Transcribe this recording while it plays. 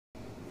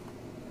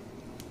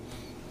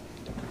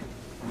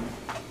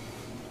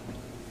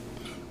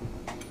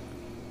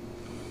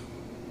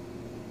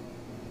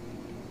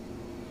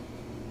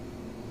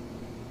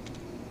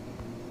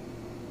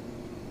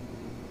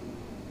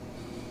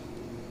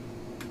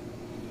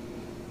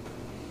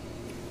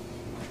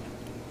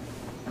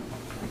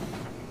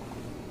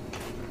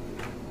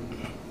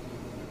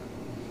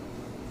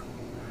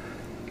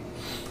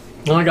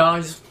Hi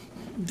guys,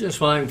 just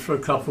waiting for a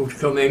couple to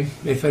come in,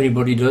 if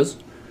anybody does.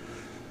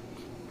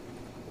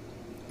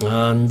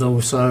 And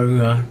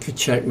also to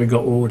check we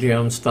got audio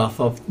and stuff.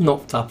 I've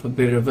knocked up a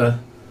bit of a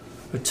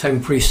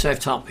temporary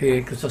setup here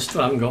because I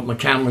still haven't got my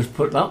cameras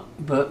put up,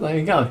 but there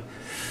you go.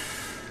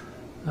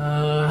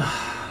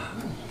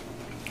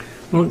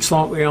 Looks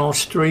like we are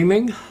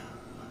streaming.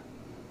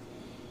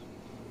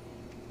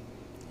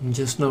 And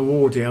just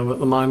no audio at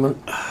the moment.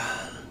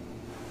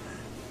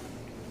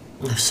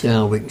 Let's see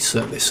how we can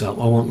set this up.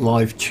 I want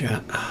live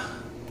chat.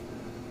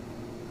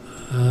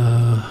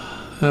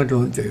 How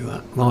do I do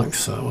that? Like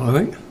so, I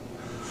think.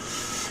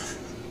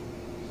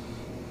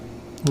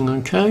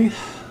 Okay.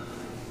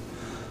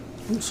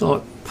 Looks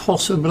like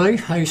possibly.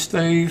 Hey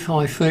Steve,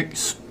 hi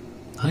Fix,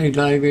 hey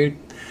David.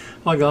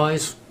 Hi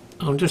guys.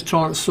 I'm just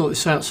trying to sort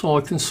this out so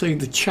I can see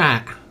the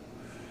chat.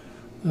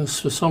 As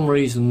for some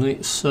reason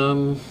it's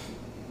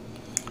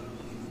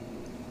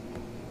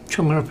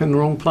coming up in the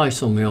wrong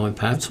place on the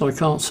iPad, so I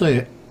can't see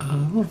it.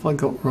 What have I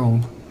got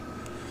wrong?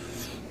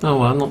 Oh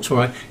well, not to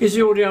worry. Is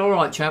the audio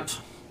alright, chaps?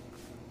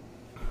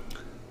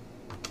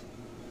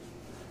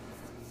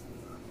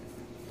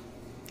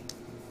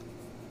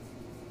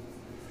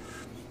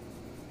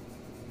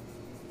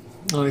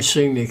 I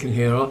assume you can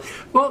hear it.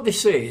 What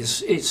this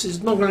is,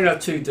 it's not going to go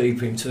too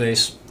deep into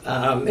this.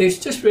 It's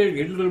just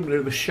really a little bit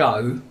of a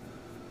show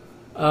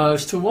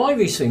as to why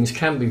these things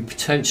can be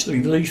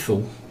potentially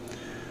lethal.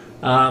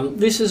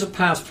 This is a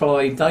power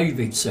supply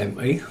David sent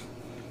me.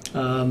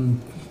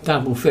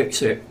 Dad will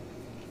fix it.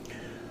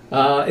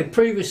 It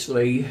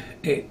previously,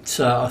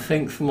 I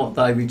think from what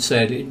David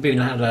said, it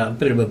had a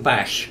bit of a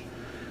bash,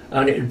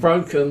 and it had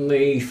broken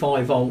the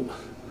 5-volt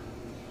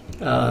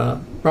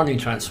running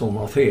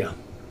transformer off here,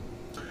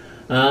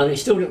 and it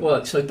still didn't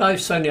work. So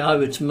Dave sent it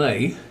over to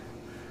me,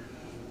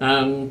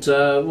 and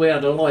we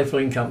had a live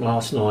link up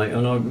last night,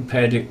 and I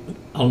repaired it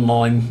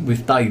online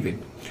with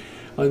David.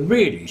 I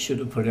really should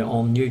have put it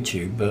on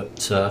YouTube,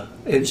 but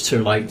it was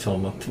too late,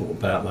 Tom. I thought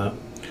about that.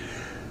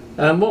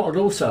 And what had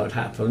also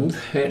happened,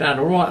 it had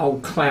a right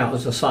old clout,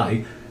 as I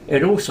say.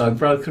 It also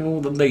broken all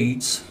the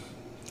leads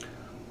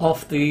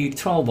off the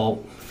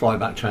 12-volt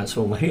flyback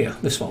transformer here,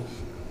 this one.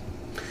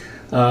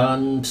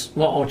 And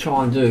what I'll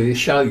try and do is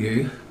show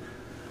you.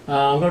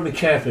 I'm going to be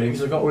careful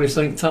because I've got all this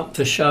linked up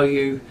to show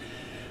you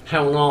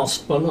how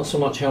nasty, well, not so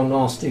much how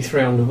nasty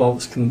 300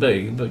 volts can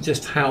be, but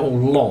just how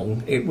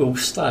long it will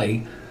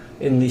stay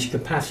in these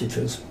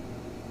capacitors,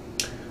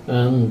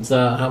 and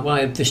a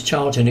way of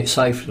discharging it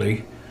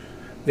safely.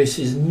 This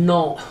is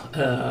not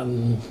a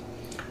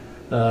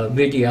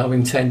video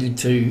intended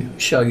to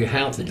show you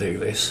how to do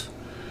this.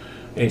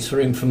 It's for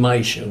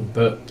information,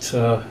 but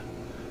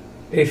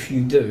if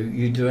you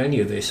do any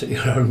of this at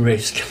your own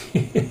risk.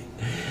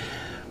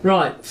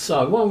 Right,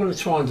 so what I'm going to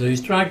try and do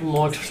is drag the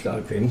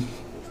microscope in,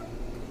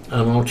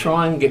 and I'll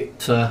try and get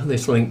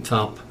this linked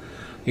up.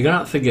 You're going to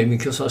have to forgive me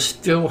because I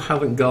still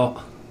haven't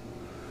got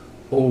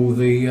all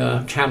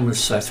the cameras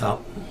set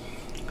up.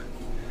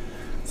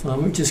 So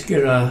let me just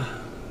get a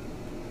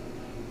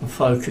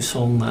focus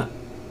on that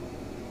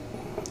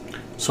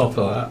top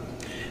of that.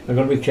 I've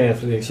got to be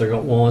careful because I've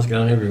got wires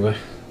going everywhere.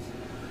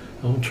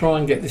 I'll try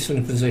and get this in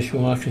a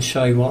position where I can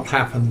show you what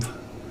happened.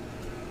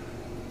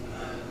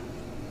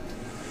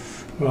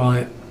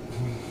 Right,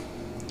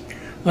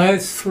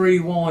 there's 3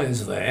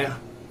 wires there.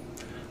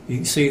 You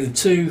can see the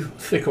 2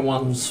 thicker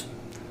ones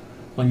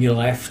on your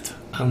left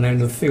and then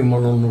the thin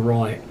one on the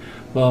right.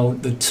 Well,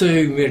 the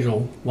 2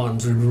 middle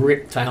ones have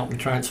ripped out the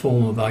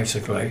transformer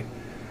basically.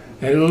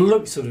 It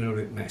looks a little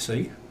bit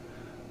messy,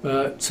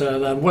 but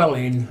they're well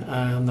in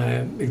and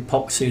they're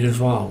epoxied as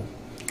well.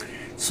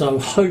 So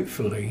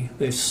hopefully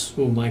this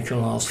will make a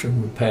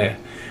lasting repair.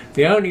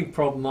 The only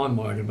problem I'm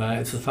worried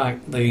about is the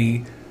fact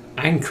the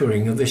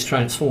anchoring of this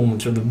transformer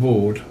to the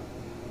board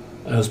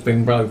has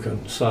been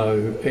broken.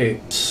 So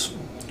it's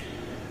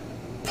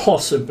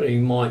possibly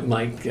might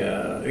make,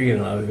 you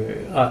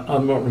know,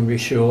 I'm not really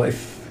sure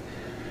if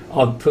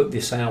I'd put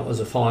this out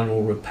as a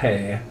final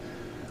repair.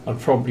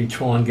 I'd probably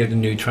try and get a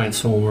new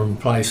transformer and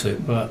replace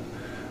it, but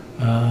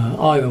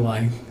either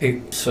way,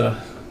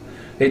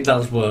 it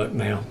does work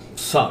now.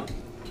 So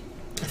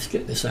let's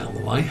get this out of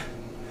the way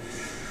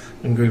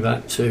and go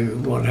back to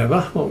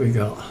whatever, what we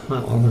got.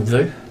 That one will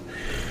do.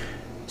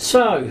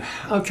 So,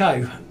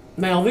 okay,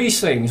 now these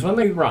things, when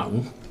they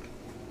run,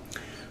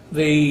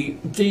 the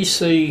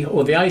DC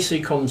or the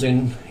AC comes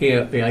in here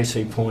at the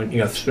AC point.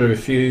 You go through a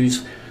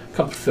fuse, a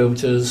couple of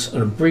filters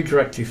and a bridge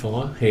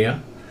rectifier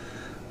here,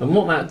 and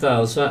what that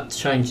does, that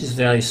changes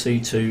the AC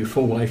to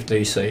full wave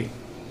DC,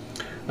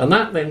 and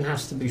that then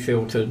has to be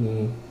filtered,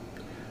 and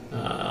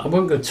I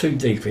won't go too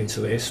deep into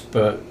this,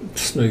 but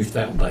smoothed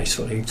out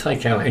basically,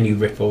 take out any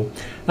ripple.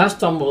 That's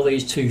done by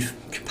these 2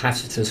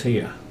 capacitors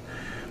here.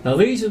 Now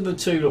these are the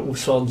 2 little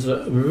sods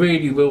that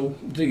really will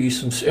do you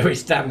some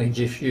serious damage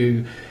if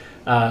you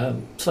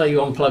say you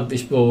unplug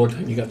this board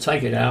and you got to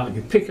take it out and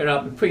you pick it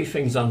up and put your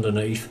things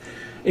underneath.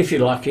 If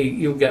you're lucky,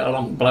 you'll get a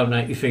lump blown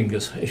out your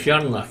fingers. If you're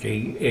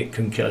unlucky, it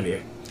can kill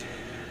you.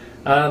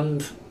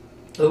 And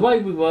the way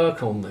we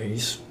work on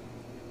these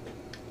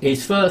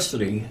is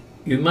firstly,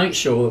 you make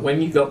sure that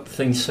when you've got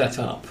things set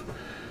up,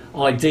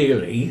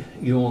 ideally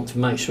you want to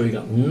make sure you've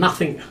got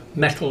nothing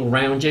metal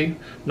around you,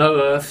 no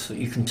earth that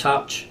you can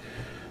touch,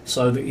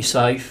 so that you're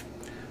safe.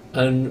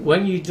 And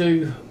when you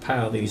do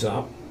power these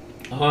up,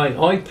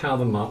 I power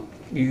them up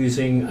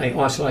using an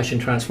isolation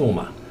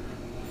transformer.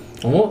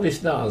 And what this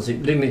does,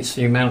 it limits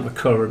the amount of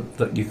current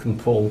that you can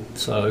pull,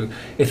 so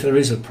if there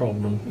is a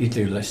problem you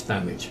do less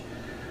damage.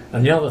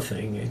 And the other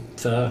thing,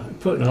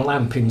 putting a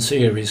lamp in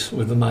series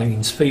with the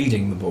mains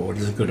feeding the board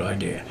is a good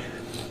idea.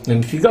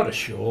 And if you've got a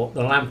short,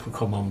 the lamp will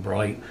come on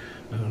bright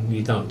and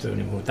you don't do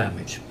any more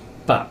damage.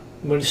 But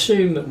we'll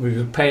assume that we've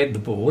repaired the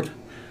board,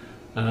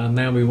 and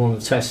now we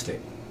want to test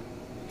it.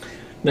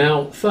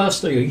 Now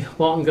firstly,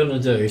 what I'm going to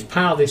do is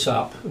power this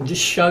up and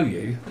just show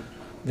you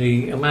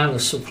the amount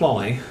of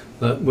supply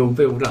that will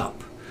build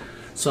up.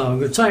 So I'm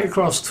going to take it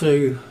across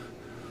to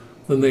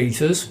the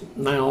meters.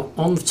 Now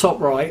on the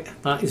top right,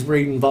 that is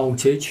reading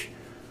voltage.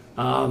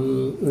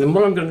 Then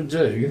what I'm going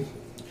to do,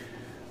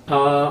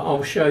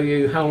 I'll show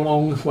you how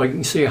long, well you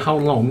can see how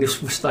long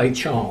this will stay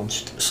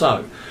charged.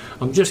 So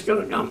I'm just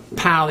going to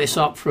power this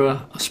up for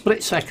a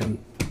split second.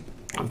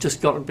 I've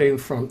just got to be in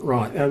front.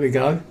 Right, there we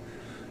go.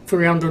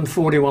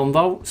 341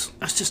 volts.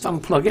 Let's just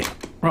unplug it.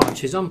 Right,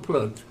 she's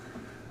unplugged.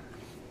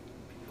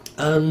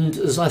 And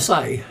as I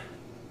say,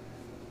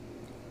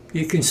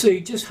 you can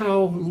see just how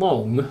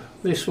long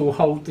this will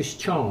hold this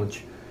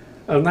charge.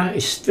 And that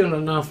is still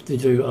enough to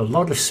do a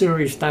lot of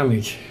serious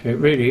damage. It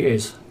really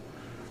is.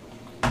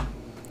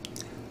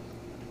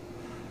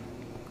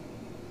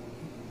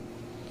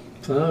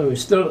 So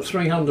it's still at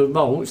 300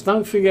 volts.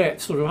 Don't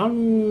forget, sort of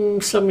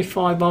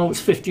 175 volts,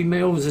 50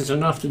 mils is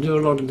enough to do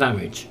a lot of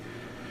damage.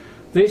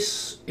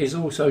 This is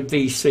also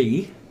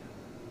DC,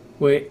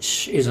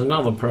 which is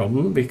another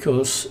problem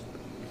because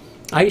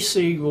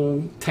AC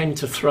will tend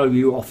to throw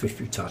you off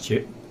if you touch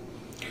it.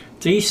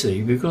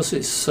 DC, because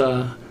it's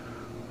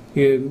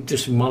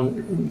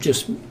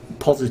just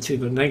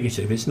positive and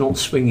negative, it's not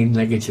swinging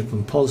negative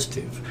and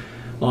positive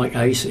like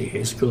AC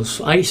is, because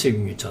AC,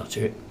 when you touch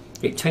it,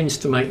 it tends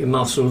to make your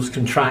muscles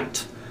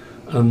contract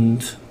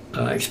and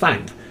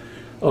expand.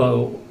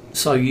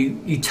 So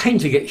you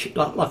tend to get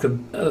like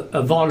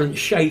a violent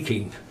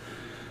shaking.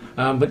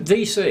 But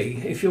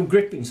DC, if you're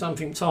gripping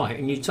something tight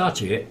and you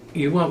touch it,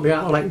 you won't be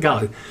able to let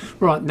go.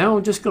 Right, now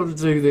I've just got to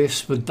do this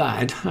for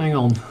Dad. Hang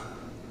on.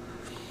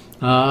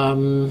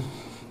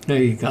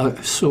 There you go,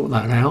 sort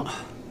that out.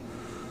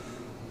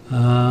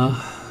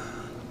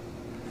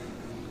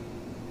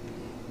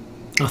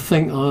 I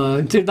think,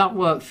 did that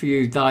work for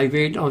you,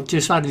 David? I've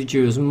just added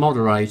you as a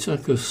moderator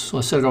because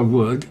I said I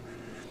would.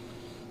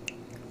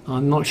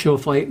 I'm not sure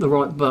if I hit the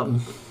right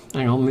button.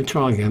 Hang on, let me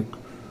try again.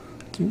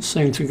 Didn't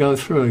seem to go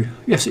through.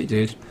 Yes, it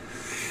did.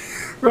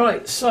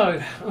 Right,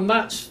 so, and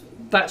that's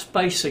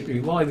basically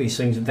why these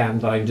things are damn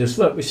dangerous.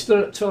 Look, we're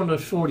still at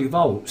 240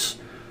 volts.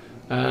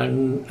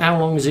 And how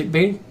long has it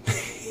been?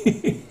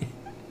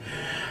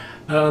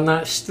 And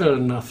that's still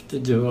enough to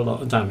do a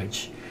lot of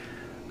damage.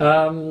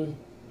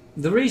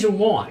 The reason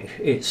why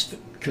it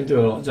can do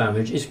a lot of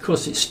damage is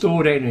because it's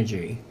stored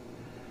energy,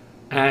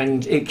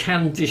 and it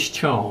can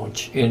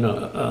discharge in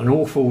an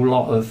awful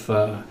lot of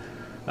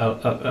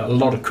a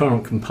lot of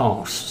current can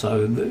pass.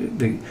 So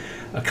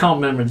I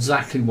can't remember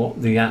exactly what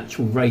the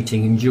actual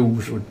rating in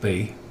joules would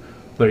be,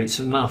 but it's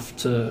enough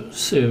to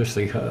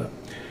seriously hurt.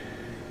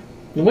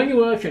 And when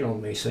you're working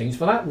on these things,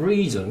 for that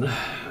reason,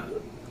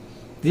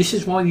 this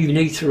is why you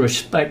need to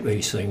respect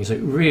these things.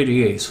 It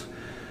really is.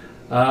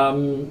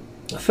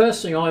 The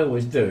first thing I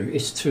always do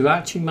is to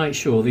actually make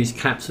sure these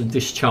caps are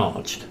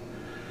discharged.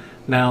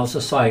 Now, as I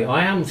say,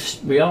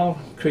 we are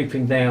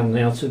creeping down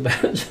now to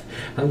about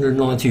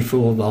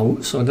 194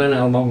 volts. I don't know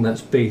how long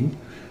that's been,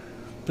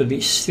 but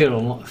it's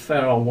still a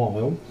fair old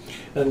while.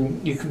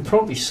 And you can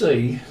probably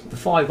see the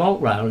 5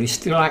 volt rail is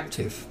still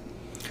active.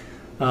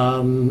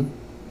 You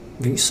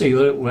can see the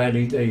little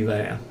LED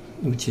there,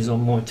 which is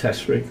on my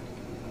test rig.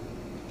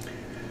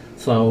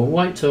 So I'll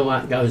wait till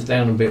that goes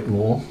down a bit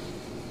more.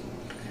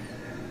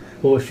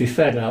 Or if you're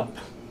fed up,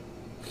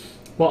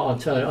 what I'll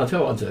tell you what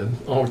I'll do.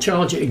 I'll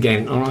charge it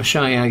again and I'll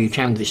show you how you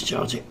can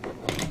discharge it.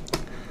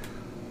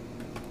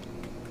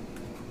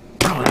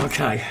 Right,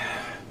 okay.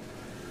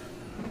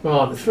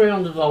 Right, the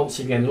 300 volts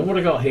again. And what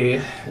I got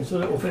here is a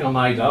little thing I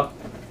made up.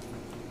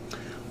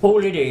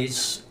 All it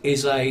is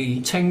a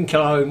 10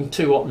 kilo ohm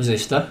 2 watt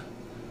resistor.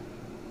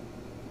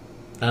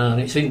 And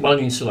it's well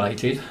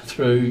insulated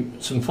through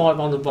some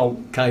 500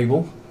 volt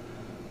cable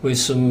with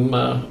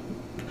some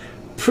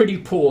pretty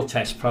poor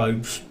test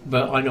probes,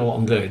 but I know what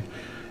I'm doing.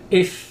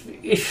 If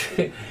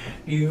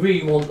you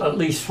really want at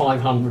least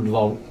 500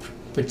 volt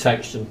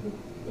protection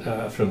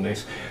from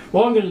this,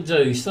 what I'm going to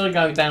do, instead of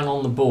go down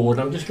on the board,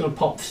 I'm just going to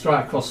pop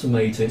straight across the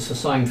meter. It's the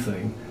same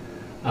thing.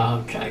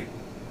 Okay,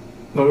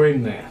 we're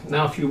in there.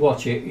 Now if you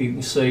watch it, you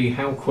can see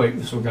how quick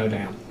this will go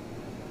down.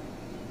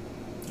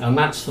 And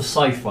that's the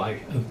safe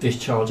way of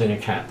discharging a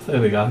cap.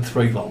 There we go,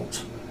 3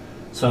 volts.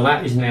 So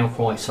that is now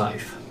quite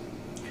safe.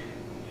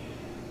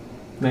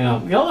 Now,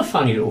 the other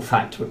funny little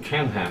factor that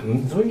can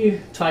happen is when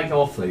you take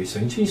off these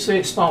things, you see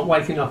it start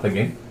waking up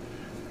again.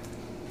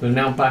 We're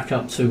now back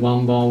up to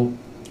 1 volt.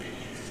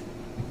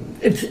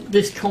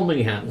 This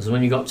commonly happens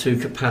when you've got two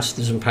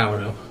capacitors in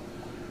parallel,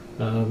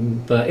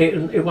 but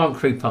it won't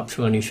creep up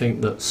to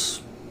anything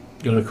that's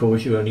going to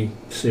cause you any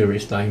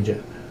serious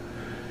danger.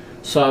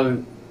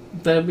 So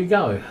there we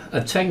go,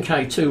 a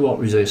 10k 2-watt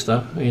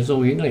resistor is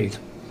all you need.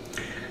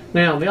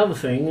 Now the other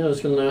thing I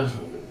was going to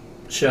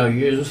show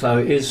you is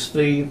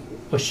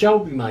I shall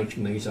be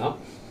making these up.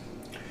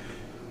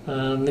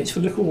 It's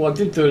I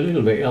did do a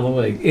little bit the other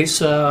week.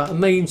 It's a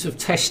means of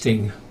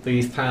testing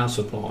these power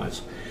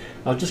supplies.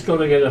 I've just got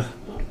to get a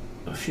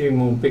few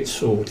more bits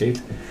sorted.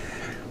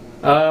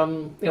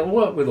 It'll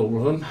work with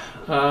all of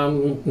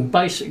them.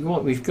 Basically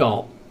what we've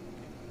got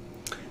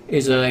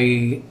is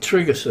a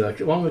trigger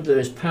circuit. What I'm going to do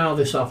is power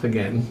this up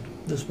again,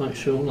 just make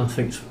sure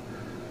nothing's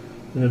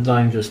in a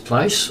dangerous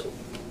place.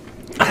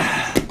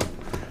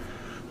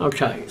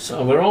 Okay,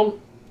 so we're on,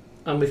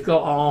 and we've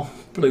got our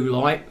blue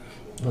light.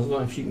 I don't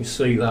know if you can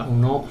see that or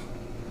not.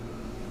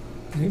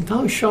 They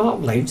don't sharp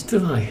leads, do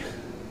they?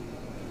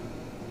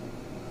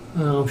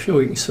 I'm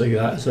sure you can see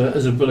that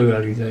as a blue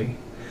LED.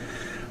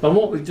 And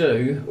what we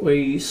do,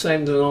 we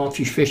send an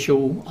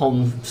artificial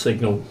on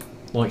signal,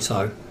 like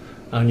so.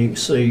 And you can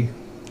see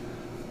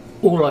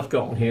all I've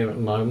got on here at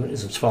the moment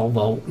is a 12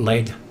 volt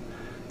LED.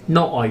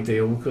 Not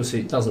ideal because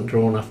it doesn't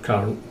draw enough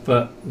current,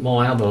 but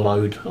my other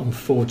load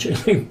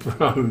unfortunately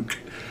broke.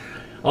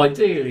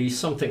 Ideally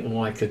something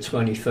like a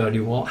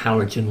 20-30 watt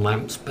halogen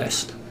lamp's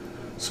best,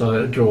 so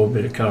it'll draw a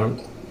bit of current.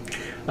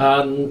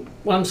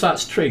 Once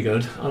that's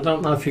triggered, I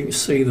don't know if you can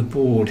see the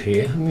board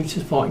here. Let me just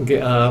if I can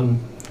get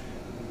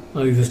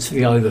over to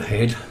the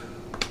overhead.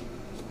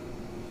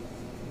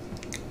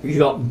 You've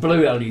got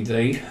blue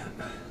LED.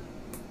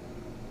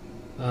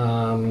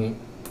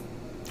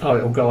 Oh,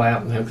 it'll go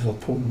out now because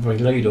I've pulled the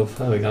lead off.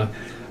 There we go.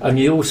 And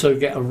you also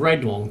get a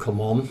red one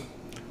come on,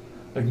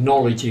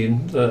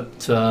 acknowledging that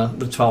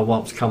the 12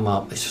 volts come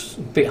up. It's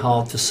a bit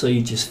hard to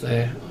see just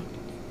there.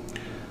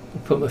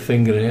 I'll put my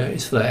finger there,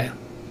 it's there.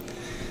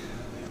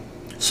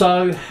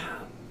 So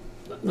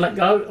let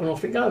go and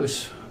off it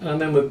goes.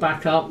 And then we're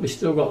back up. We've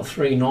still got a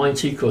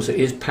 390 because it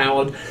is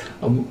powered.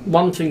 And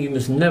one thing you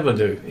must never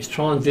do is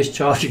try and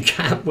discharge a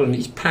cap when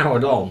it's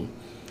powered on,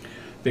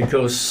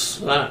 because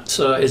that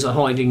is a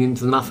hiding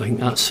into nothing.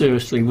 That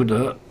seriously would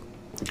hurt.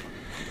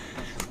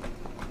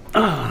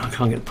 Ah, I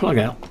can't get the plug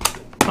out.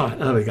 Right,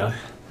 there we go.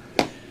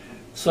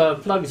 So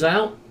plug's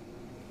out.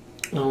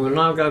 And we'll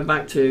now go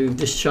back to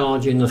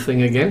discharging the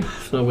thing again,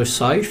 so we're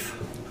safe.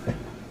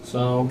 So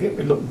I'll get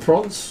my little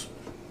prods.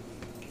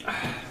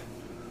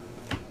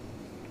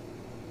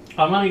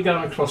 I'm only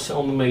going across it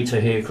on the meter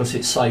here because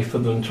it's safer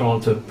than trying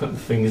to put the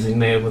fingers in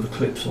there with the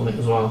clips on it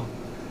as well.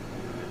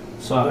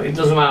 So it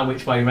doesn't matter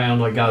which way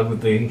round I go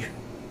with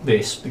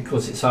this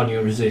because it's only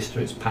a resistor,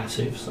 it's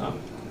passive. So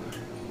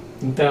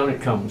and down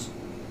it comes.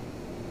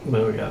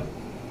 There we go.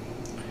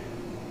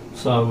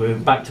 So we're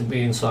back to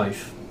being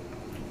safe.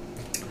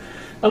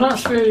 And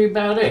that's really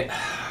about it.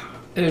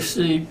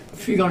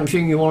 If you've got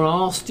anything you want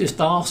to ask,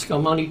 just ask.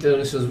 I'm only doing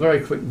this as a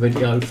very quick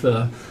video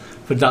for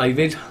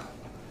David.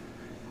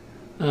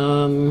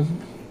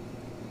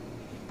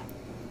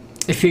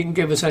 If you can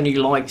give us any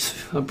likes,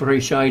 I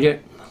appreciate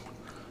it.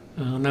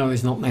 I know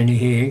there's not many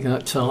here,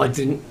 but I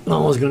didn't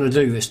know I was going to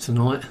do this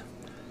tonight.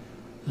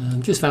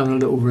 Just having a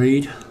little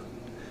read.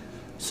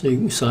 So you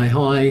can say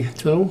hi,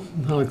 Phil.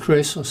 Hi,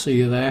 Chris. I see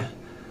you there.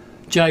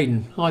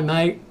 Jaden. Hi,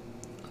 mate.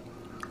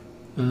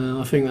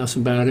 I think that's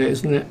about it,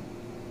 isn't it?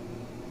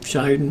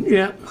 Jaden.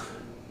 Yeah.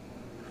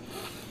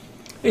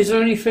 Is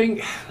there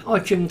anything I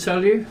can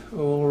tell you,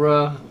 or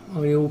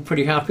are you all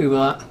pretty happy with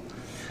that?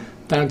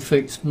 Dad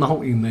fixed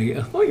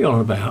multimeter. What are you on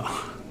about?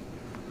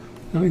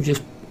 Let me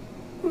just.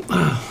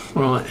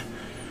 Right.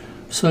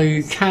 So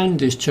you can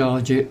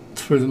discharge it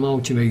through the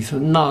multimeter.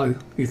 No,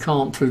 you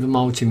can't through the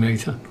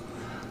multimeter.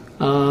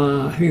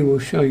 He will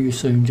show you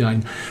soon,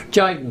 Jaden.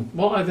 Jaden,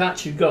 what I've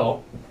actually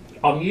got,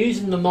 I'm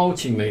using the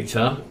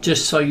multimeter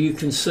just so you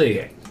can see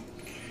it.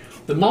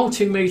 The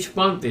multimeter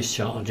won't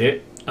discharge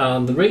it.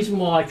 The reason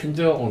why I can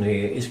do it on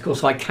here is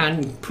because I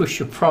can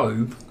push a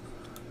probe.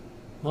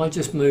 I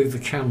just move the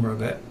camera a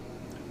bit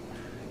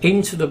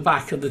into the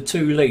back of the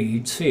two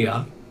leads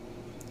here,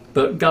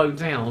 but go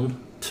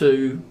down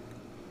to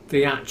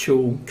the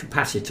actual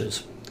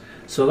capacitors.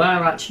 So they're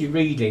actually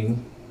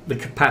reading the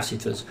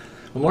capacitors.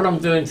 And what I'm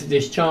doing to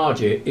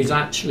discharge it is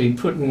actually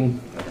putting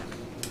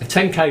a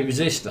 10k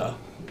resistor,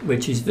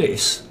 which is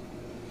this,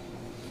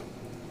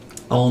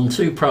 on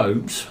two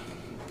probes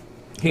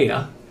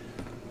here.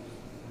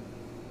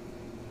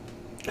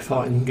 If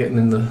I can get them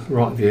in the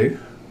right view.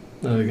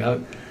 There we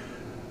go.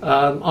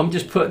 I'm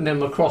just putting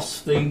them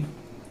across the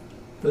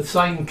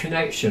same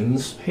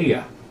connections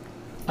here.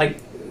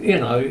 You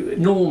know,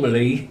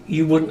 normally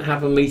you wouldn't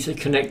have a meter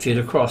connected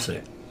across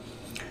it.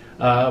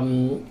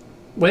 When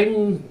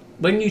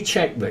you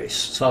check this,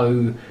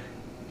 so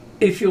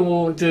if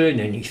you're doing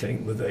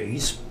anything with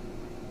these,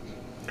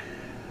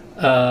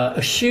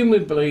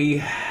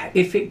 Assumably,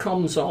 if it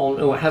comes on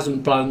or it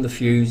hasn't blown the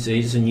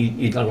fuses and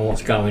you don't know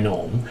what's going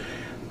on,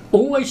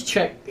 always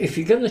check, if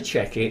you're going to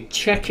check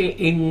it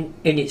in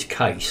its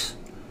case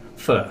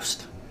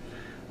first,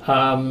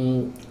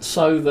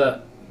 so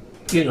that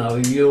you know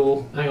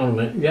you're. Hang on a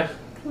minute, yeah.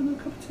 Do you want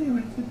a cup of tea or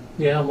anything?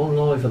 Yeah, I'm on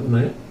live at the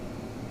minute.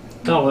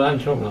 Oh, well, I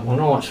ain't talking that one.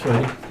 Oh, it's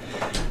free.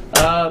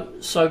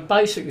 So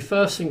basically,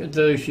 first thing to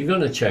do if you're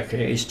going to check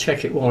it is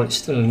check it while it's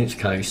still in its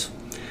case.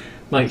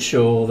 Make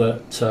sure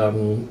that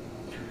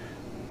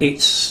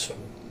it's,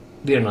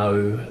 you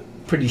know,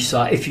 pretty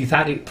safe. If you've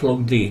had it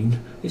plugged in,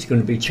 it's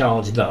going to be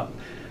charged up.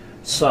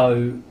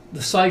 So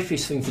the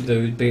safest thing to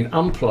do would be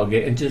unplug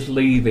it and just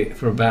leave it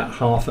for about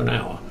half an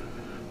hour,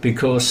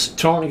 because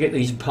trying to get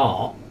these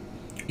apart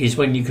is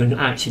when you can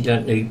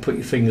accidentally put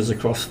your fingers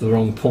across the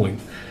wrong point.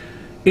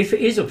 If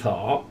it is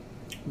apart,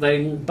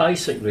 then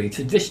basically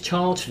to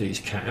discharge these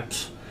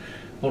caps,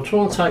 I'll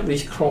try and take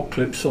these crop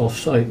clips off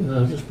so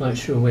just make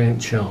sure we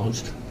ain't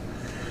charged.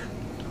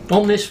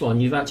 On this one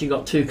you've actually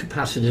got two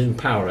capacitors in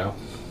parallel.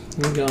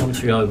 Let me go on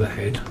to the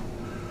overhead.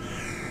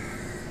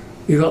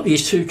 You've got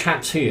these two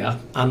caps here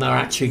and they're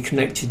actually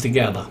connected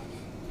together.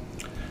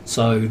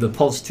 So the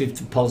positive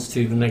to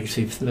positive and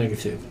negative to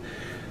negative.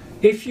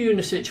 If you're in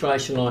a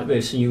situation like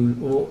this and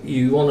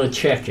you want to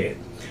check it,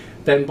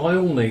 then by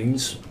all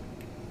means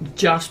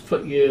just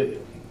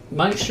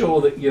make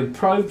sure that your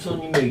probes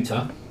on your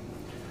meter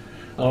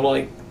are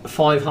like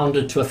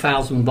 500 to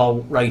 1000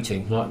 volt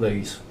rating, like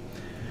these.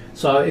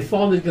 So if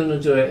I was going to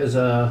do it as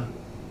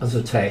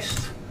a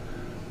test,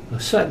 I'll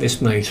set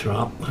this meter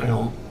up. Hang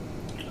on.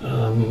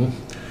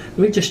 Let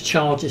me just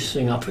charge this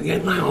thing up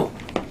again now.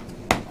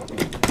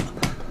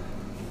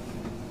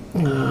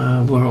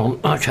 We're on.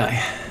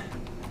 Okay.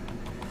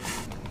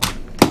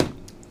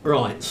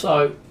 Right.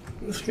 So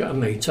let's get a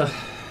meter.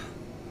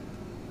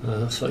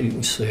 So you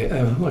can see it.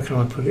 Where can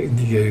I put it in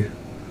view?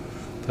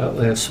 About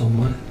there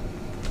somewhere.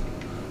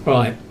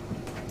 Right.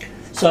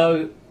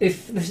 So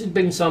if this had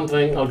been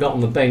something I got on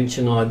the bench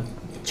and I'm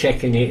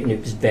checking it and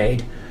it was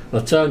dead, I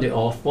turned it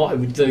off. What I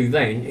would do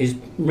then is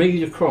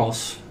read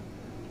across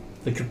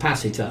the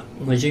capacitor.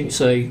 And as you can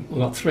see, I've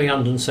got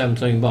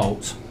 317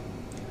 volts.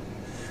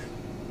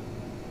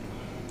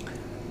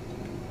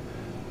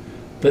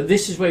 But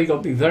this is where you've got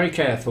to be very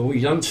careful.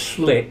 You don't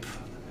slip.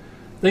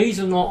 These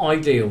are not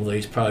ideal,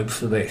 these probes,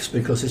 for this,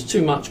 because there's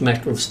too much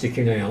metal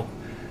sticking out.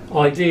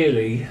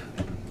 Ideally,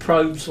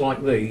 probes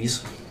like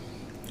these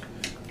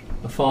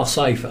are far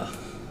safer.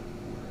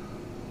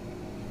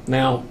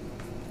 Now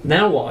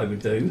what I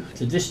would do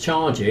to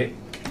discharge it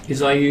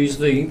is I use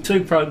the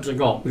two probes I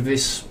got with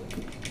this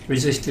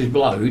resistive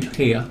load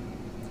here.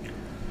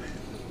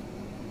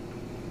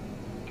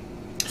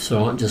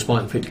 So I'm just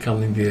waiting for it to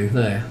come in view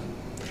there.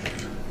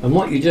 And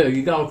what you do,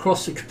 you go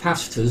across the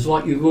capacitors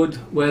like you would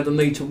where the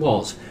meter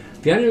was.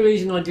 The only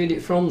reason I did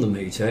it from the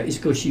meter is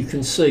because you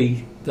can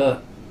see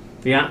that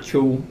the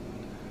actual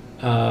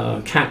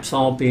caps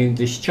are being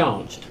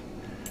discharged.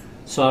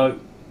 So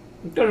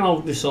I'm going to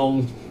hold this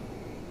on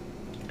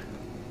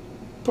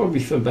probably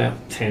for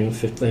about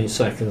 10-15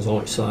 seconds,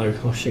 like so. I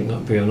think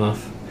that'd be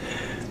enough.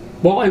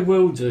 What I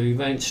will do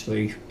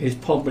eventually is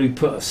probably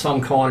put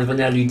some kind of an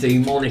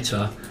LED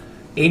monitor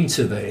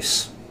into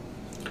this,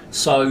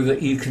 so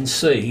that you can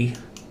see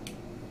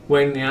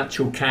when the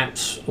actual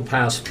caps or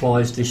power supply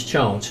is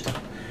discharged.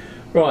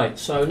 Right,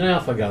 so now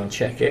if I go and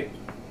check it,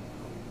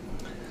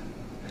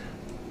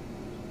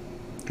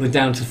 we're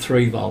down to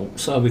 3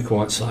 volts, so we're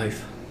quite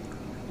safe.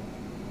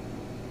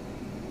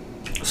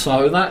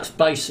 So that's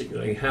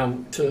basically how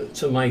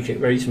to make it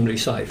reasonably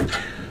safe.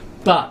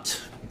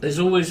 But there's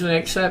always an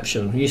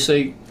exception. You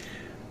see,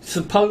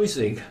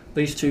 supposing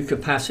these two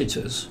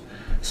capacitors,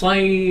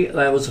 say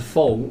there was a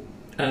fault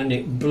and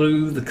it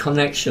blew the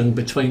connection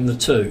between the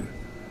two.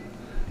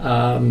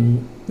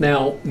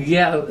 Now,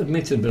 yeah,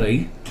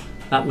 admittedly,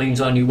 that means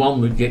only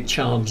one would get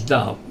charged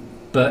up.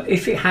 But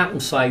if it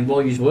happens, say,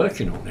 while you're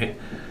working on it,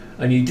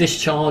 and you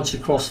discharge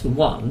across the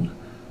one,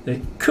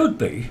 it could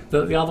be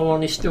that the other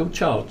one is still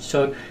charged.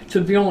 So,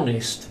 to be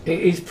honest, it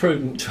is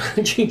prudent to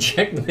actually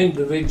check them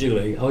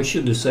individually. I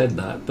should have said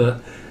that,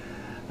 but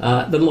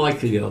the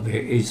likelihood of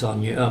it is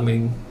on you. I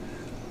mean,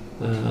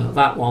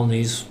 that one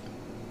is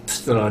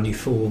still only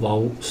 4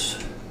 volts.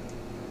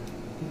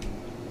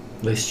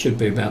 This should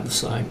be about the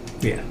same.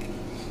 Yeah,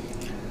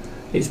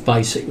 it's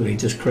basically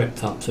just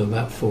crept up to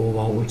about 4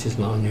 volt, which is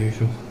not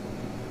unusual.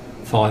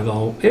 5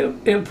 volt.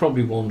 It'll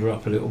probably wander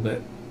up a little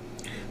bit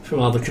from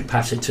other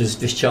capacitors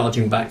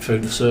discharging back through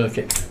the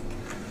circuit.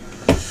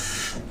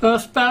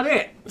 That's about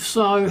it.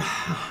 So,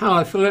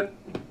 hello Philip.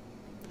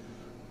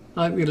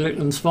 Hope your little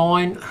one's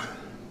fine.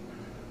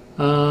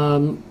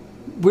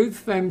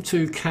 With them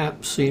two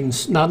caps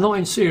no, not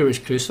in series,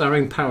 Chris, they're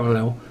in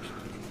parallel.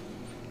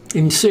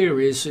 In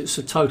series it's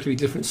a totally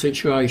different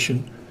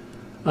situation.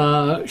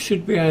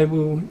 Should be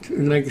able to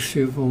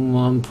negative on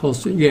one,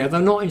 positive. Yeah,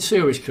 they're not in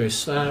series,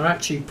 Chris. They're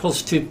actually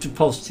positive to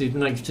positive,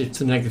 negative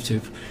to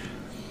negative.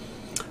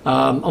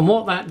 And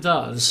what that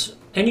does,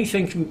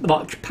 anything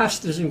like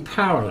capacitors in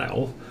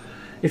parallel,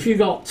 if you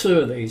got two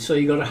of these, so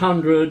you got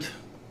 100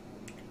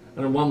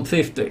 and a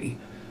 150,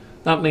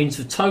 that means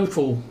the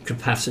total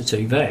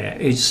capacity there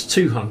is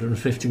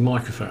 250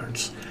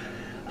 microfarads.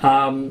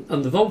 And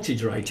the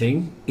voltage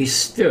rating is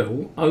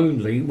still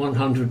only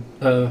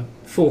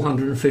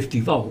 450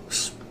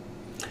 volts.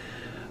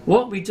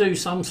 What we do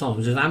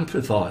sometimes with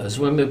amplifiers,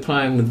 when we're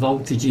playing with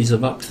voltages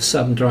of up to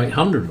 700 to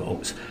 800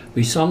 volts,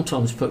 we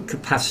sometimes put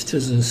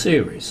capacitors in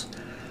series.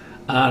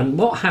 And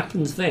what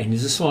happens then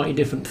is a slightly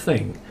different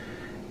thing.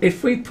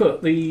 If we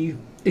put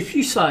if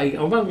you say,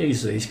 I won't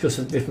use these because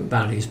of different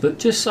values, but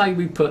just say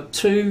we put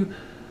two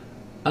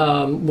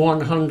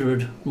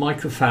 100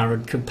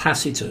 microfarad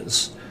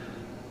capacitors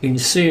in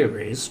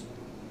series,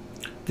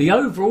 the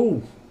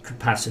overall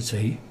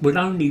capacity would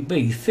only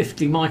be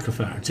 50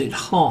 microfarads, it'd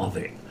halve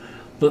it.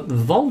 But the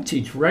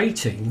voltage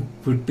rating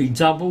would be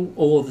double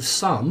or the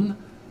sum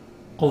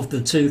of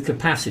the two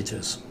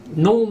capacitors.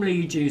 Normally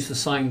you'd use the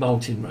same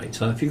voltage rate.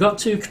 So if you've got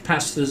two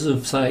capacitors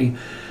of say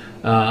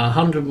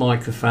 100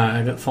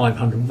 microfarad at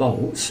 500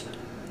 volts,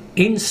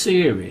 in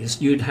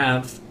series you'd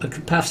have a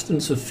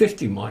capacitance of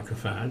 50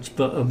 microfarads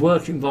but a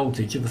working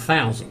voltage of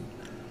 1000.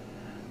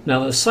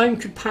 Now the same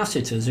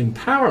capacitors in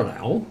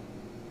parallel,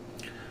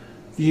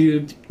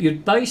 you'd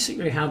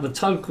basically have a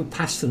total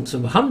capacitance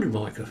of 100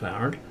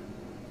 microfarad,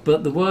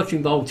 but the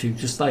working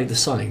voltage would stay the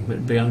same,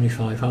 it'd be only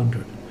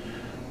 500.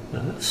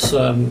 That's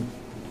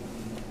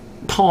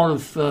part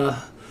of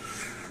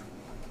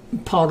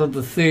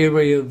the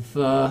theory of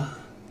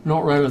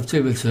not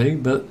relativity,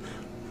 but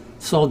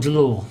sod's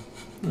law.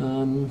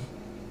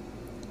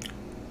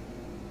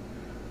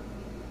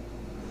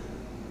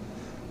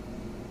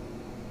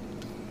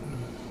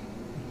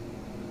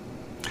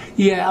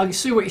 Yeah, I can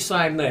see what you're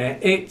saying there.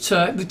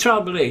 The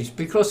trouble is,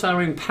 because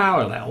they're in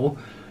parallel,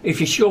 if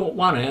you short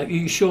one out, you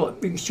can short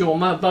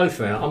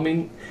both out. I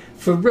mean,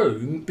 for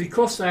room,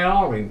 because they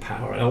are in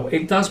parallel,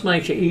 it does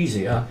make it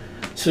easier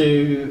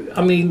to,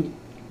 I mean,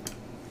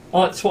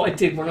 that's what I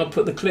did when I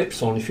put the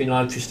clips on, if you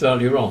noticed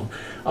earlier on.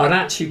 I'd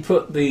actually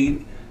put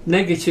the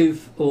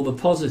negative or the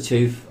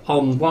positive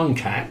on one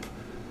cap,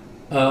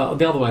 the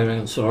other way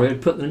around, sorry.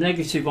 I'd put the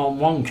negative on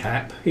one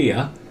cap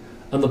here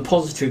and the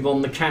positive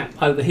on the cap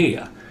over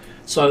here.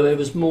 So there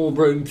was more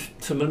room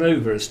to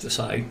manoeuvre, as to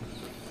say.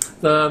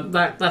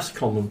 That's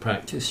common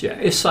practice, yeah.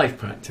 It's safe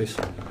practice.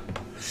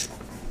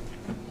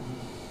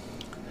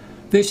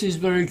 This is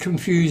very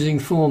confusing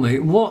for me.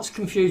 What's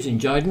confusing,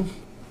 Jaden?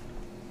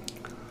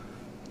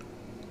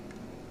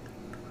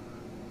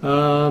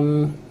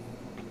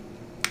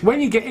 When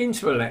you get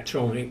into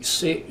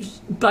electronics,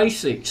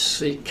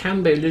 basics, it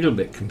can be a little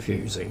bit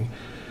confusing.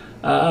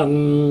 Like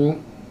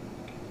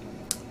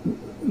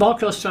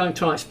I was trying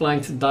to explain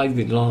to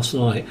David last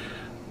night,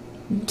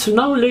 to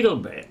know a little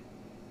bit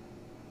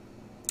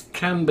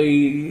can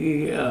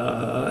be,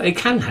 it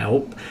can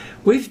help.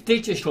 With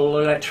digital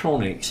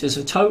electronics, it's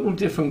a total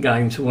different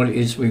game to what it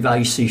is with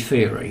AC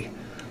theory.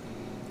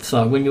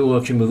 So when you're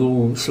working with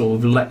all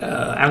sort of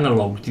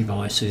analog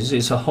devices,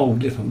 it's a whole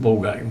different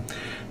ball game.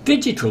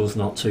 Digital's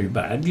not too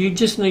bad. You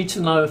just need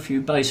to know a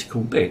few basic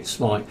bits,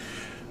 like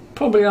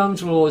probably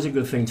Ohm's law is a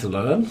good thing to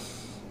learn,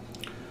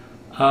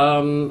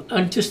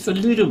 and just a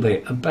little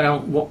bit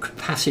about what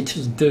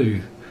capacitors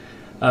do.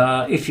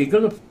 If you're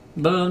going to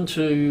learn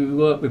to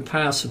work with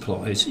power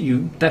supplies,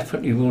 you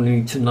definitely will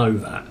need to know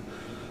that.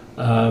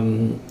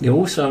 You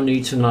also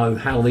need to know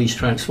how these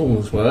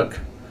transformers work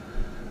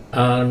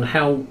and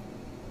how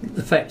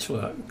the FETs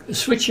work.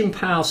 Switching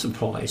power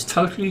supply is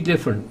totally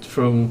different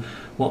from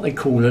what they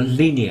call a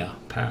linear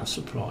power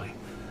supply.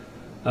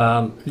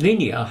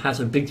 Linear has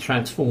a big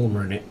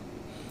transformer in it,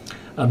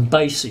 and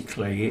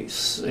basically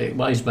it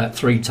weighs about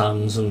 3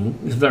 tons and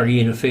is very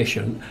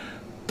inefficient.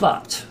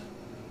 But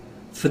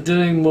for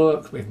doing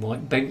work with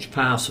like bench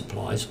power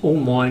supplies, all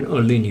mine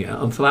are linear,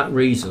 and for that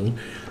reason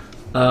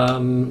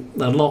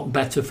a lot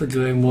better for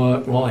doing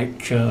work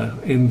like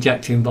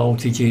injecting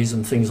voltages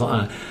and things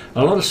like that.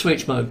 A lot of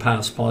switch mode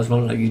power supplies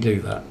won't let you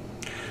do that.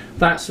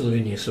 That's a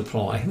linear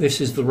supply.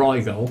 This is the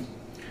Rigol.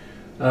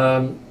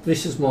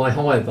 This is my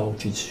high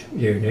voltage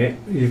unit.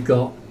 You've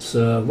got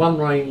one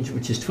range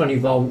which is 20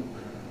 volt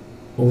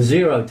or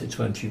 0 to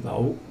 20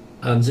 volt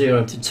and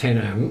 0 to 10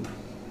 amp.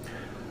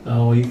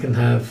 Or you can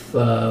have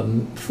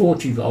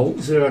 40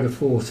 volt, 0 to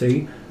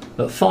 40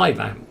 at 5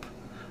 amp.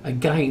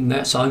 Again,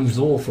 that's Ohm's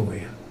law for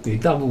you. You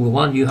double the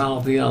one, you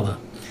halve the other.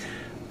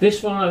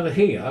 This one over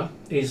here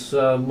is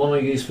one I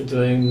use for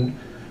doing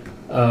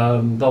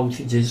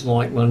voltages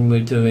like when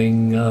we're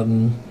doing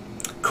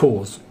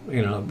cores,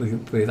 you know,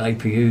 with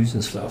APUs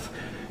and stuff.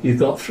 You've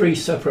got 3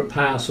 separate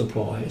power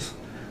supplies.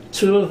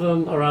 2 of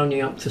them are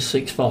only up to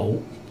 6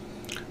 volt,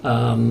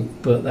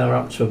 but they're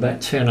up to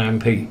about 10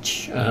 amp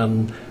each.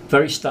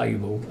 Very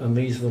stable, and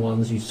these are the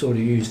ones you sort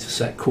of use to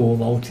set core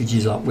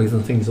voltages up with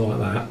and things like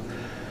that.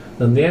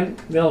 And the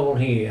other one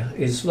here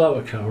is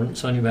lower current,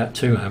 it's only about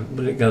 2 amp,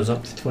 but it goes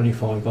up to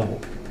 25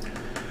 volt.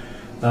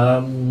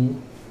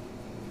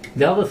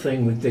 The other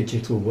thing with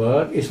digital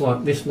work is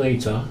like this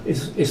meter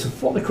is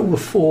what they call a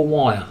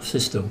 4-wire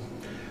system.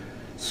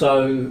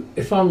 So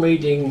if I'm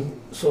reading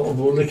sort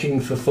of or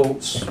looking for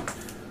faults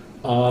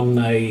on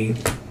a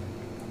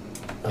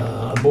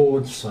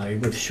board, say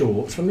with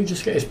shorts, let me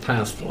just get his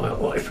power supply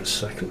away for a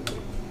second.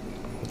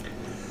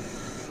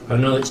 I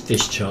know it's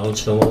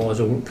discharged,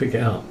 otherwise I wouldn't pick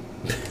it up.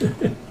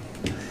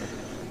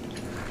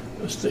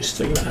 Let's just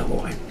stick that out of the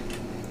way.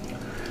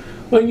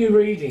 When you're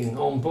reading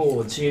on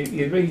boards,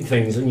 you read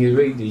things and you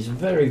read these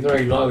very,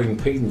 very low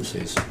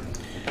impedances.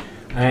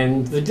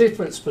 And the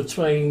difference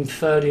between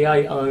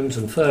 38 ohms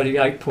and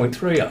 38.3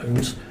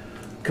 ohms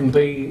can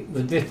be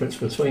the difference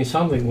between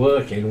something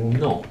working or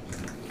not.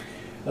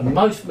 And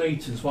most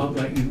meters won't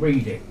let you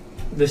read it.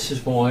 This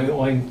is why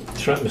I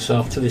track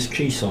myself to this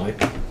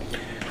Keysight.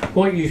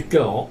 What you've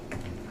got,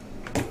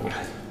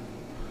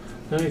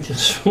 let me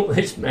just sort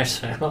this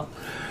mess out.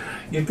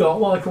 You've got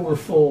what I call a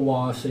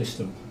 4-wire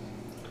system.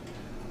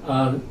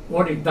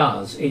 What it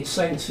does, it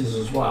senses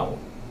as well.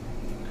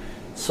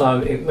 So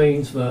it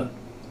means that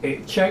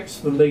it checks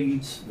the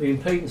leads, the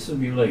impedance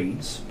of your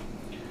leads,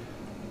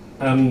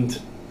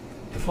 and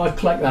if I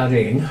click that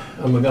in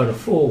and we go to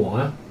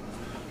 4-wire,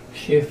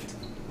 shift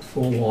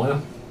 4-wire,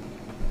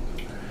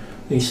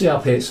 you see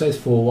up here it says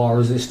 4-wire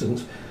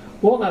resistance.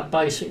 What that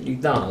basically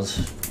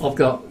does, I've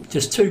got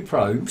just 2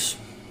 probes,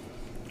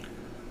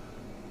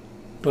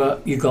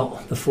 but you've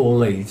got the 4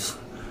 leads.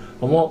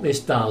 And what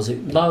this does,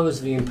 it lowers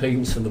the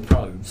impedance of the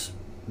probes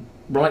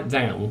right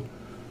down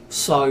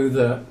so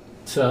that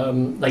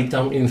they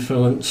don't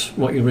influence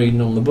what you're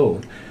reading on the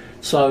board.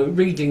 So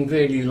reading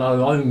really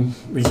low ohm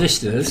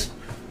resistors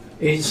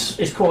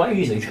is quite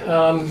easy.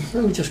 Let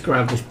me just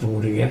grab this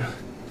board again.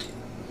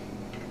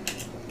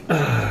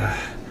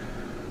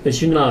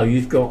 As you know,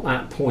 you've got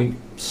that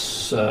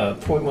 0.16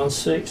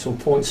 or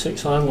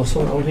 0.6 ohm or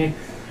something on here.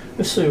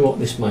 Let's see what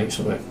this makes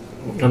of it,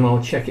 and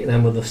I'll check it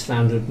then with a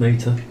standard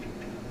meter.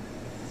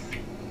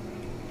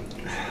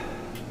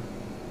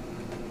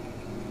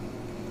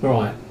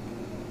 Right,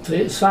 so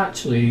it's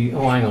actually,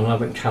 oh hang on, I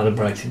haven't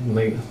calibrated the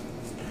meter.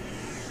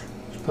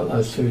 Let's put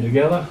those two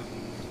together.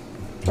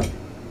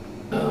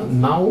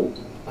 No.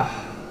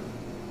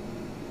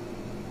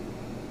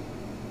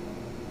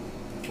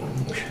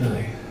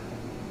 Okay.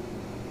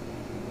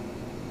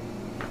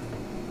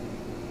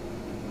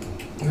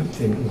 That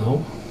didn't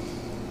know.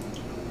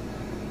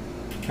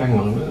 Hang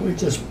on a minute, let me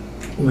just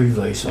move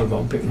these so I've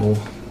got a bit more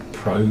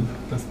probe.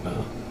 That's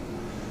better.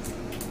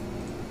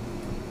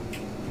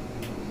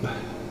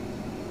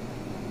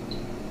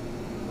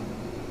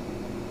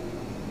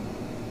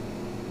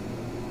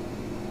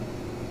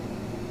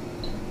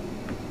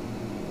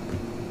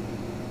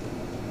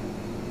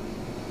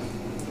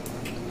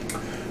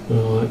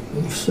 Right,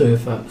 let's see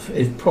if that,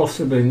 it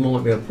possibly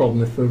might be a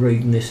problem if we're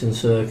reading this in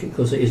circuit,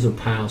 because it is a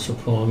power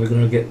supply and we're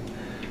going to get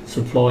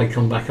supply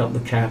come back up the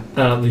cap,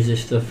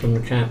 resistor from the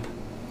cap.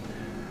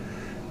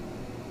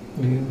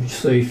 You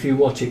see, if you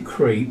watch it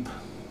creep,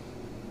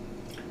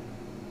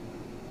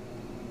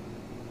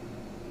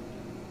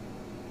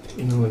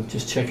 you know,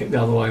 just check it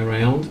the other way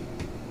around,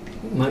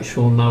 make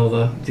sure no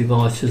other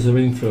devices are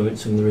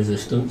influencing the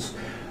resistance.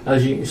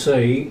 As you can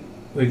see,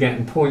 we're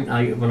getting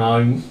 0.8 of an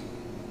ohm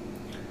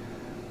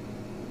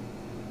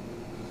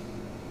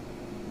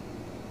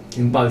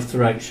in both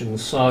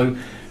directions. So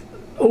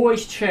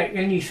always check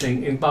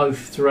anything in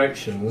both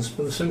directions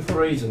for the simple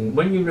reason,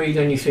 when you read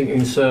anything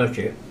in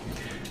circuit,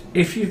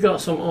 if you've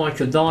got some like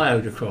a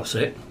diode across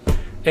it,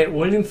 it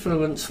will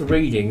influence the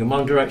reading in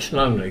one direction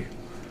only,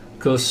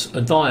 because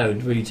a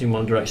diode reads in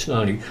one direction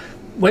only.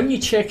 When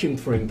you're checking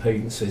for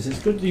impedances, it's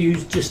good to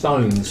use just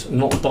ohms,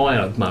 not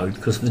diode mode,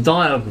 because the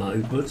diode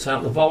mode puts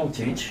out the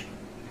voltage,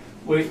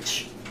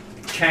 which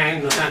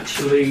can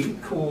actually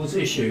cause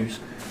issues.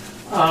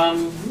 Let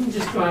me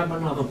just grab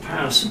another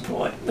power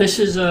supply. This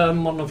is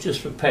one I've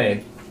just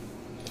repaired.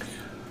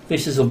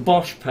 This is a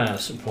Bosch power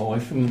supply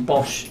from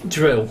Bosch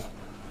drill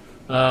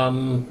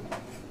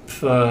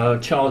for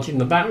charging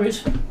the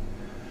batteries.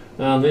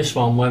 This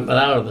one went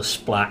out of the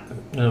splat.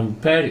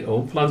 Repaired it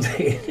all, plugged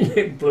it in,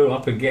 it blew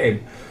up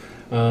again,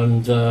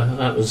 and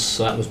that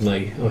was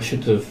me. I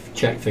should have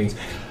checked things.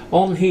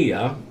 On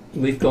here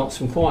we've got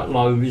some quite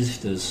low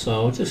resistors, so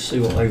I'll just see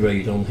what they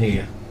read on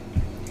here.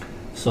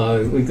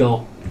 So we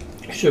got,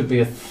 should be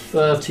a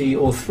 30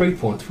 or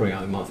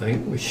 3.3 ohm, I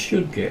think. We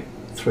should get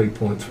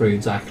 3.3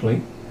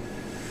 exactly.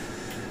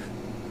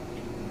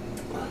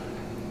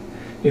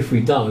 If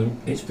we don't,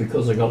 it's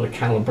because I got to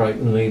calibrate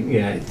the lead.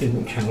 Yeah, it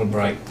didn't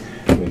calibrate.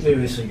 Let me do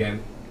this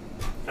again.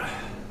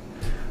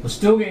 I'm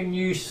still getting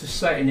used to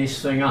setting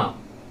this thing up.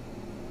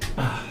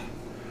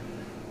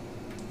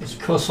 It's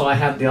because I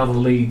had the other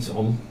leads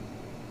on.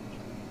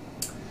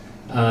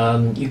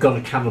 You've got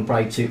to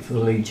calibrate it for the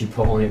leads you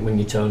put on it when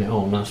you turn it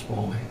on, that's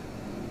why.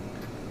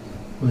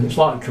 Well, it's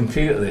like a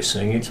computer, this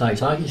thing, it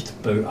takes ages to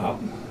boot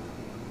up.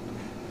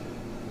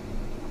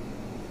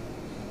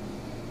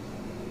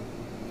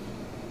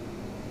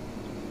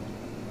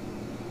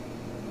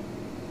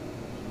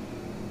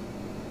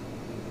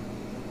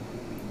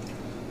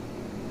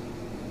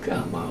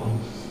 Come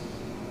on.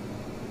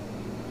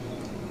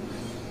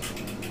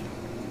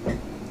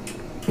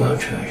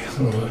 Okay,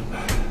 alright.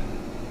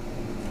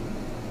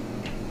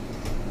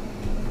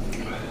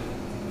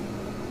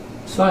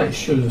 So it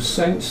should have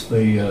sensed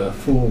the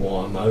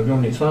 4-wire mode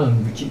on its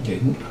own, which it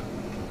didn't.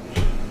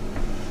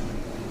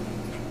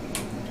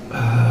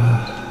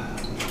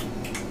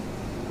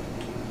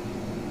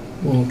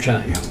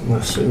 Okay,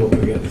 let's see what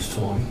we get this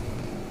time.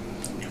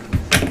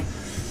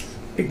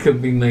 It could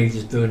be me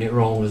just doing it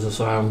wrong, as I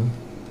say, I'm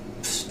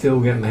still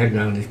getting my head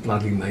around this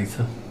bloody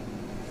meter.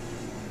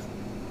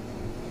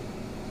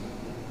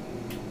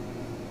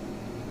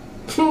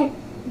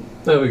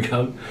 There we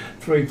go,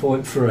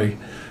 3.3.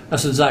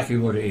 That's exactly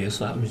what it is,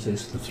 that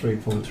resistor,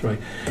 3.3.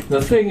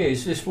 The thing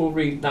is, this will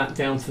read that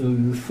down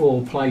to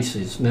 4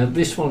 places. Now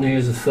this one here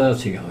is a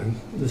 30 ohm.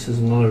 This is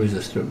another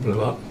resistor that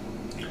blew up.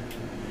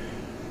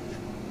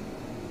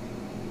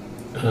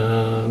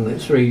 And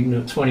it's reading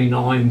at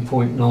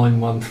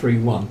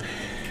 29.9131.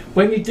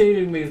 When you're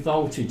dealing with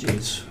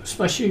voltages,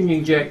 especially in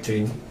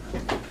injecting,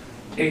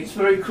 it's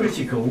very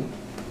critical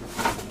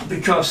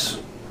because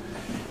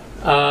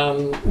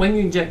when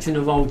you're injecting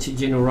a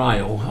voltage in a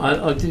rail,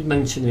 I did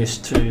mention this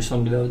to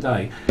somebody the other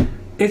day,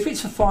 if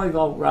it's a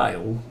 5-volt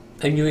rail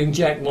and you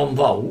inject 1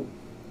 volt,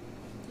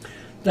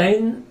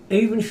 then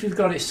even if you've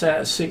got it set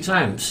at 6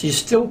 amps, you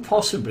still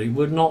possibly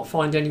would not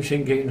find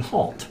anything getting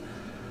hot,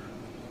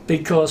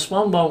 because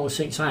 1 volt with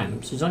 6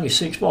 amps is only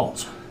 6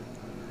 watts.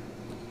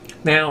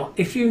 Now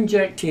if you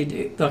injected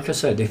it, like I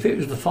said, if it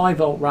was the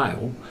 5-volt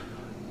rail,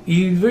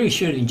 you really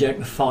should inject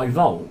the 5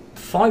 volt.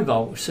 5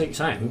 volt with 6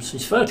 amps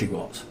is 30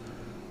 watts.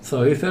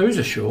 So if there is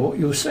a short,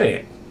 you'll see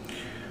it.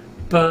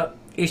 But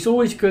it's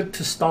always good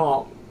to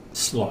start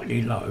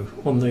slightly low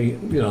on the,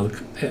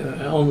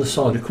 on the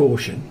side of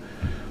caution.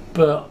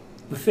 But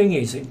the thing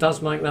is, it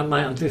does make that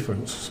amount of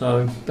difference.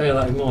 So bear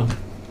that in mind.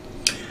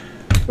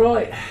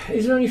 Right,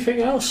 is there anything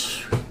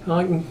else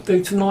I can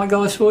do tonight,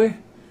 guys, for you?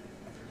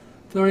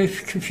 Very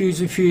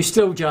confusing for you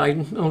still,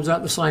 Jaden. I was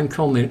at the same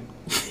comment.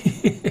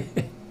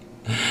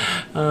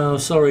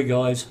 Sorry,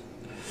 guys.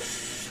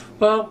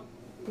 Well,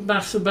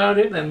 that's about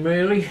it then,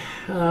 really.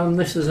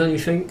 Unless there's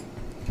anything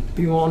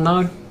you want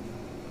to know.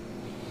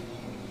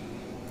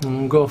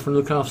 I'll go off and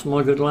look after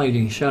my good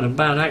lady. She had a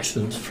bad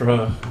accident for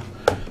her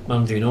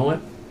Monday night.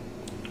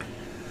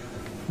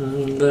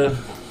 And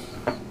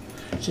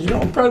she's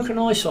got a broken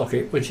eye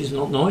socket, which is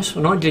not nice.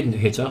 And I didn't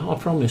hit her, I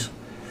promise.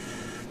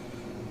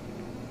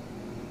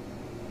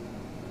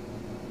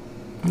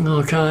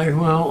 Okay,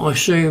 well, I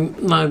assume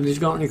nobody's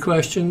got any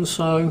questions,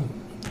 so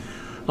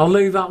I'll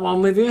leave that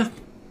one with you.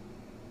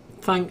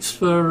 Thanks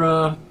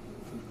for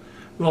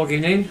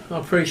logging in, I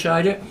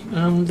appreciate it,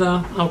 and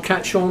I'll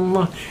catch you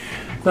on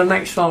the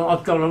next one.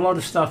 I've got a lot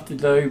of stuff to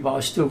do, but I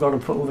still got to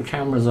put all the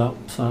cameras up,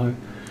 so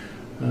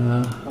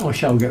I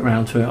shall get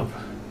round to it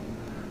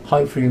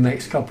hopefully in the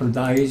next couple of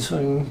days,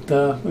 and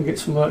we'll get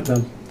some work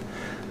done.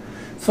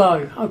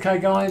 So, okay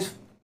guys,